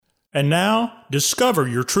And now, discover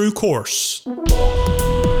your true course.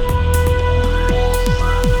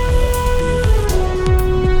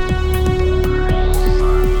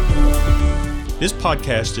 This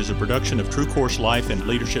podcast is a production of True Course Life and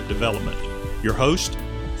Leadership Development. Your host,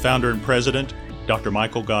 founder and president, Dr.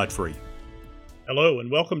 Michael Godfrey. Hello, and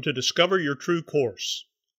welcome to Discover Your True Course.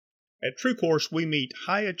 At True Course, we meet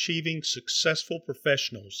high-achieving, successful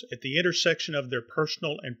professionals at the intersection of their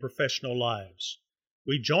personal and professional lives.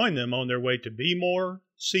 We join them on their way to be more,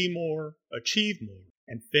 see more, achieve more,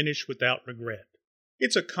 and finish without regret.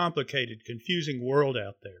 It's a complicated, confusing world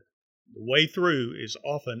out there. The way through is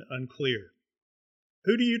often unclear.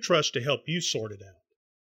 Who do you trust to help you sort it out?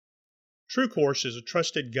 True Course is a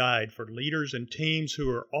trusted guide for leaders and teams who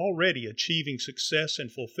are already achieving success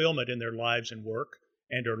and fulfillment in their lives and work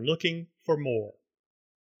and are looking for more.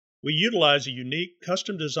 We utilize a unique,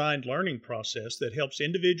 custom-designed learning process that helps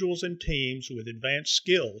individuals and teams with advanced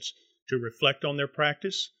skills to reflect on their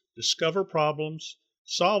practice, discover problems,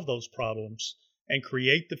 solve those problems, and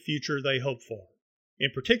create the future they hope for.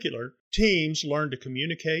 In particular, teams learn to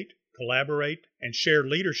communicate, collaborate, and share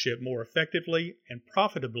leadership more effectively and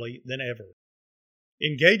profitably than ever.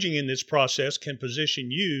 Engaging in this process can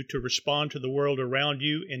position you to respond to the world around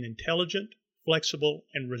you in intelligent, flexible,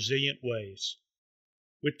 and resilient ways.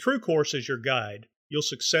 With True Course as your guide, you'll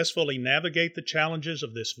successfully navigate the challenges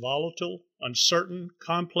of this volatile, uncertain,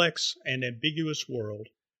 complex, and ambiguous world,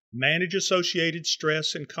 manage associated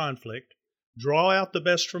stress and conflict, draw out the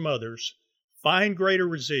best from others, find greater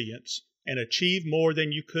resilience, and achieve more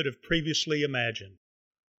than you could have previously imagined.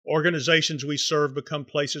 Organizations we serve become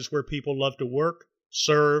places where people love to work,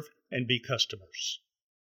 serve, and be customers.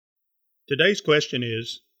 Today's question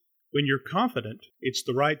is, when you're confident it's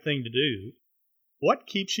the right thing to do, what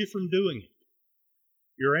keeps you from doing it?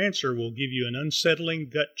 Your answer will give you an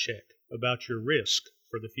unsettling gut check about your risk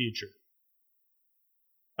for the future.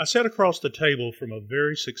 I sat across the table from a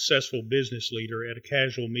very successful business leader at a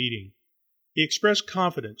casual meeting. He expressed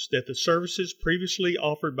confidence that the services previously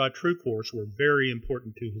offered by True Course were very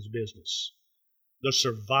important to his business, the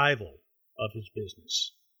survival of his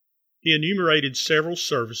business. He enumerated several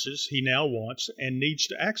services he now wants and needs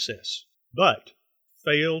to access, but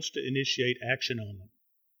fails to initiate action on them.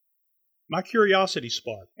 My curiosity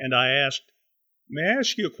sparked, and I asked, "May I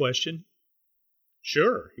ask you a question?"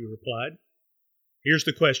 "Sure," he replied. "Here's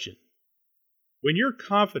the question. When you're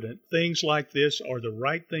confident things like this are the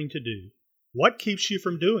right thing to do, what keeps you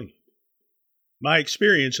from doing it?" My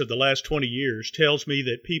experience of the last 20 years tells me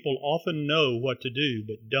that people often know what to do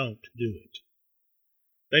but don't do it.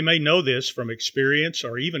 They may know this from experience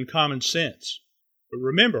or even common sense. But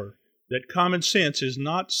remember that common sense is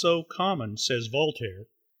not so common, says Voltaire,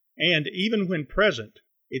 and even when present,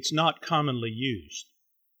 it's not commonly used.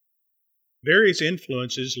 Various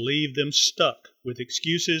influences leave them stuck with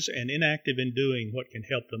excuses and inactive in doing what can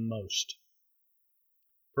help them most.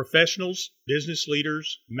 Professionals, business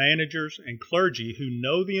leaders, managers, and clergy who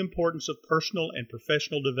know the importance of personal and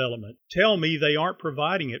professional development tell me they aren't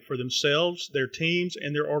providing it for themselves, their teams,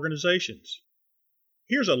 and their organizations.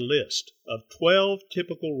 Here's a list of 12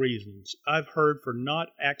 typical reasons I've heard for not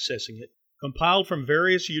accessing it, compiled from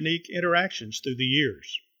various unique interactions through the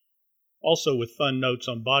years, also with fun notes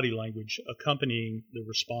on body language accompanying the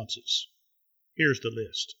responses. Here's the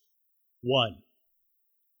list. 1.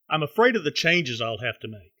 I'm afraid of the changes I'll have to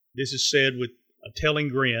make. This is said with a telling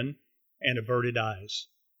grin and averted eyes.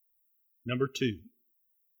 Number 2.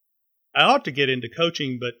 I ought to get into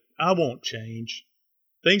coaching, but I won't change.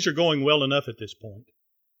 Things are going well enough at this point.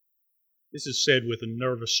 This is said with a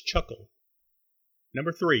nervous chuckle.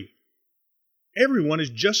 Number 3. Everyone is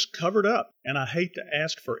just covered up, and I hate to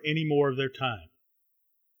ask for any more of their time.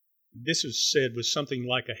 This is said with something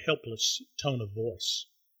like a helpless tone of voice.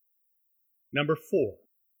 Number 4.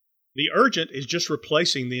 The urgent is just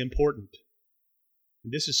replacing the important.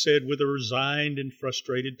 This is said with a resigned and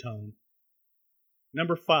frustrated tone.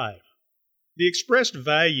 Number 5. The expressed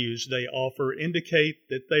values they offer indicate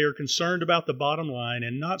that they are concerned about the bottom line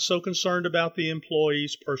and not so concerned about the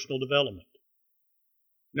employee's personal development.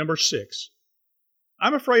 Number 6.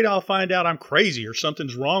 I'm afraid I'll find out I'm crazy or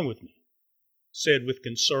something's wrong with me, said with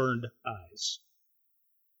concerned eyes.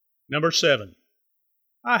 Number 7.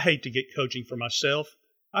 I hate to get coaching for myself.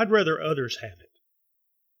 I'd rather others have it.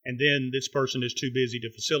 And then this person is too busy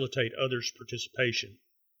to facilitate others' participation.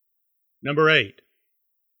 Number 8.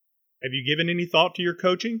 Have you given any thought to your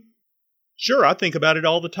coaching? Sure, I think about it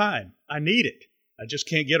all the time. I need it. I just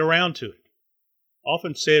can't get around to it.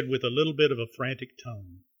 Often said with a little bit of a frantic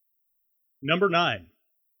tone. Number 9.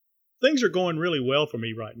 Things are going really well for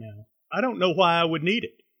me right now. I don't know why I would need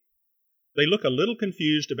it. They look a little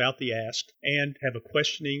confused about the ask and have a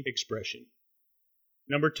questioning expression.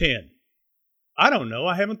 Number 10. I don't know,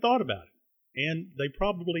 I haven't thought about it. And they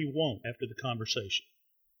probably won't after the conversation.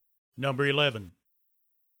 Number 11.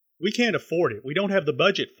 We can't afford it. We don't have the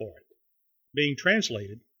budget for it. Being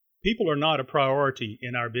translated, people are not a priority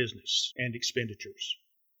in our business and expenditures.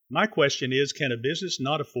 My question is, can a business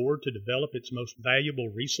not afford to develop its most valuable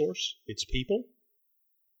resource, its people?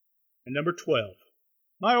 And number 12.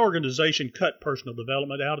 My organization cut personal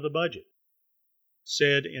development out of the budget.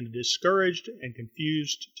 Said in a discouraged and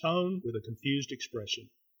confused tone with a confused expression.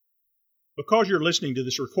 Because you're listening to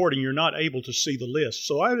this recording, you're not able to see the list,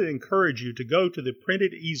 so I would encourage you to go to the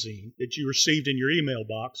printed e-zine that you received in your email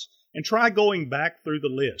box and try going back through the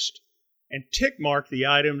list and tick mark the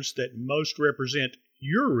items that most represent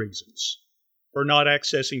your reasons for not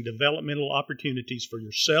accessing developmental opportunities for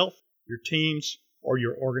yourself, your teams, or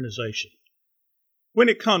your organization. When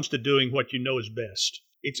it comes to doing what you know is best,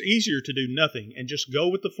 it's easier to do nothing and just go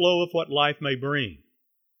with the flow of what life may bring.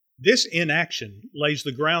 This inaction lays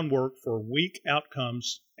the groundwork for weak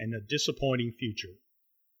outcomes and a disappointing future.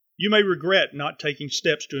 You may regret not taking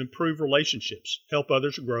steps to improve relationships, help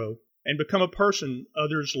others grow, and become a person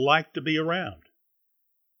others like to be around.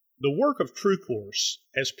 The work of TrueCourse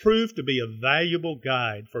has proved to be a valuable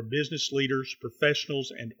guide for business leaders,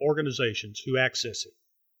 professionals, and organizations who access it.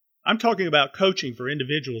 I'm talking about coaching for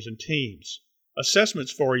individuals and teams,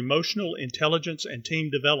 assessments for emotional intelligence and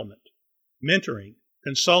team development, mentoring,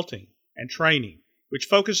 consulting, and training, which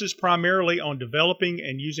focuses primarily on developing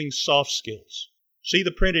and using soft skills. See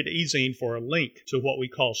the printed e-zine for a link to what we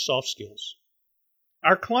call soft skills.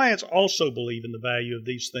 Our clients also believe in the value of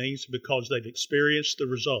these things because they've experienced the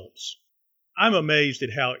results. I'm amazed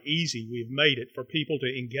at how easy we've made it for people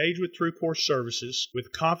to engage with TrueCourse services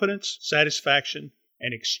with confidence, satisfaction,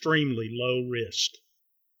 and extremely low risk.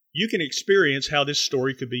 You can experience how this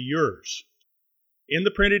story could be yours. In the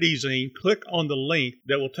printed e-zine, click on the link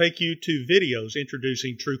that will take you to videos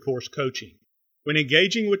introducing TrueCourse coaching. When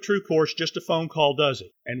engaging with TrueCourse, just a phone call does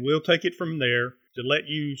it, and we'll take it from there to let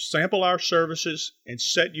you sample our services and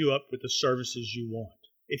set you up with the services you want.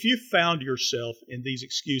 If you found yourself in these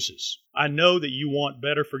excuses, I know that you want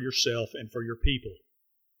better for yourself and for your people.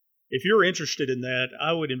 If you're interested in that,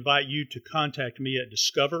 I would invite you to contact me at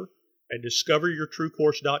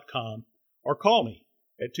discoveryourtruecourse.com or call me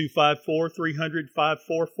at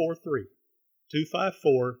 254-300-5443,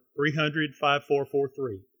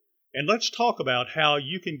 254-300-5443. And let's talk about how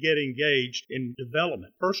you can get engaged in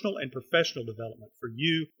development, personal and professional development for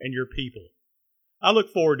you and your people. I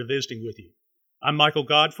look forward to visiting with you. I'm Michael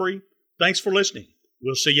Godfrey. Thanks for listening.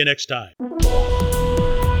 We'll see you next time.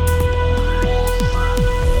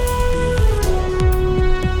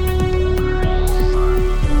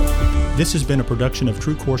 This has been a production of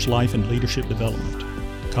TrueCourse Life and Leadership Development.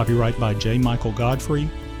 Copyright by J. Michael Godfrey.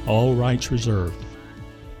 All rights reserved.